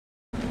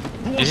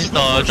This is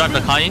the drive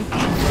the car in.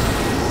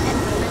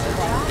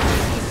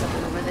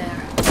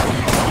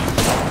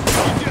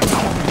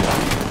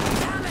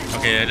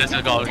 Okay, let's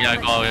just go. Yeah,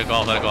 go out.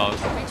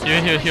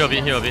 Heal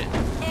a bit.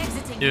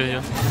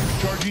 Heal.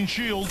 Charging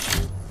shields.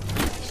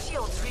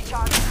 Shields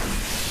recharged.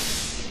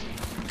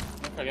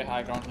 Get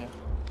high ground here.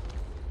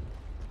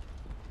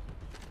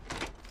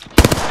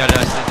 Yeah,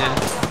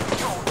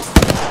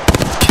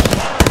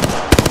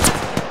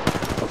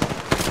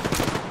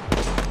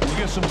 We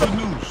get some good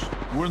news.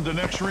 We're in the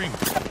next ring.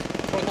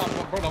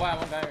 Broke the wire,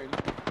 one guy.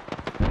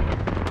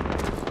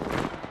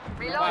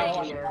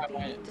 Reloading.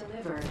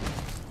 Delivered.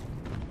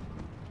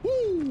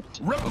 Woo!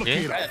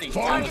 Replicator,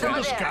 falling through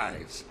the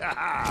skies.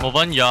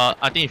 Moven,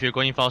 I think if you're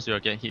going fast, you'll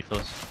get hit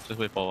first. Just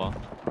wait for a while.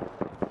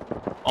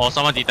 Or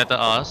someone detected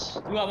us.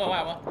 Blue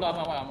armor.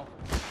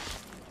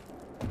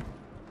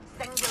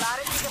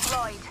 Singularity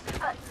deployed.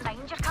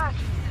 Mind your car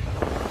keys.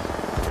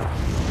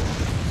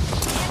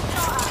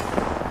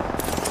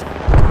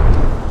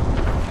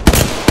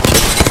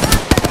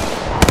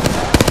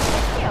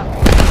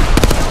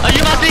 Oh,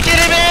 you must be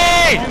kidding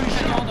me!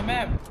 On the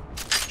map.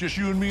 Just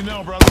you and me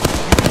now, brother.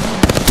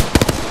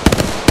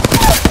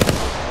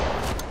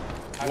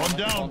 One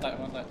down.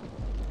 One die.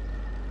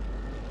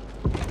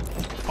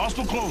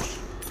 Hostile close.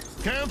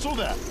 Cancel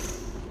that.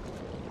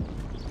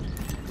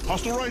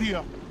 Hostile right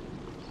here.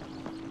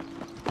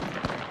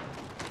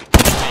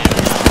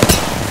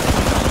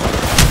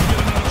 Get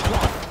another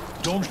squad.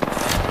 Don't.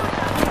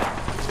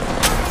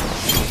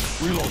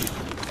 Reloading.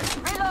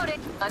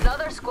 Reloading.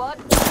 Another squad.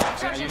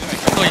 Charging.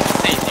 No,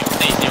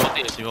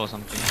 it's stay or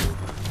something.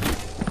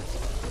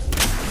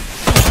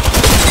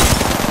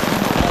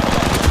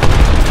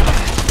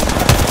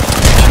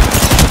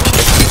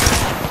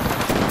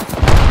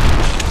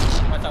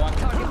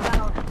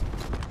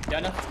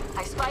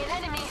 I spy an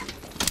enemy.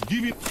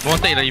 Give me.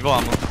 Won't take the evil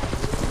armor.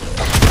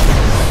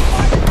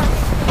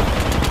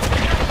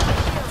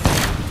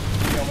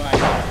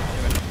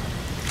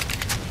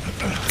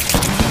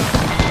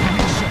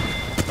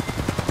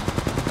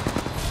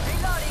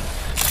 Reloading.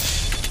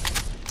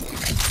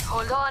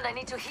 Hold on, I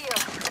need to heal.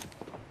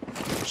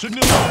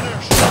 Signal on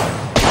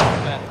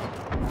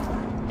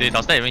air.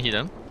 Does that even hit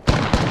them?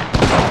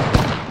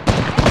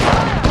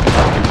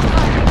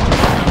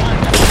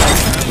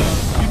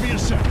 Give me a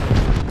sec.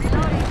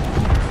 Reloading.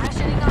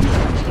 Freshening up.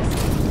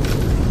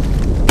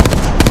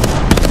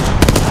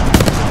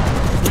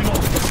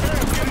 Reload.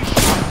 Damn, getting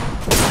shot.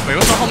 喂，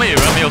为什么后面有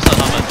人没有射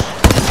他们？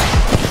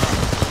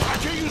 I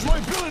can't use my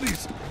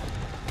abilities.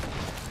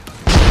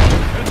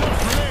 Heads up,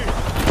 grenade.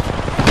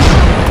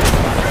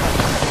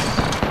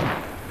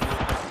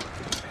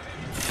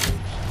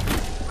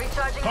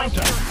 Recharging my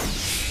Contact.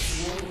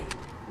 shield.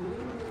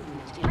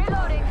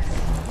 Reloading.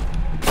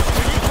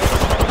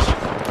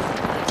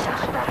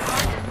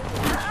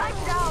 I'm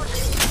down.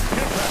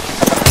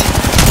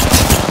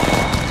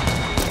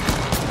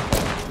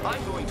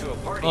 I'm going to a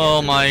party.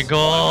 Oh my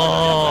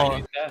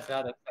god!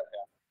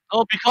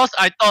 Oh, because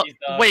I thought.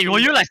 Wait, were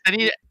you like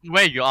standing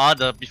where you are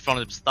from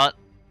the start,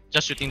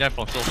 just shooting them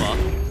from so far?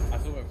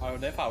 I'm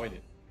that far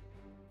away.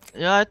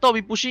 Yeah, I thought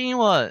we pushing in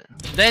what?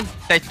 Then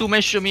that two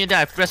men shoot me, then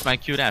I press my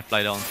Q, then I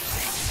fly down. Oh,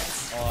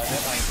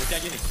 that's fine. You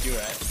get the kill,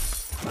 right?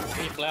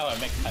 You fly out and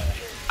make time.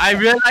 I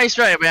realized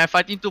right when I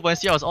fighting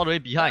 2.C, I was all the way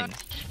behind.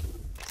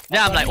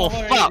 Then I'm like, oh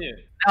fuck! Then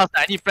I was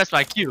like, I need to press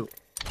my Q.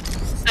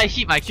 Then I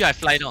hit my Q, I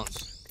fly down.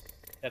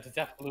 Yeah,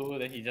 just flew,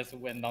 then he just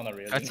went down the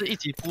rail. 还是一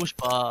起 push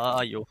吧，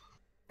哎呦。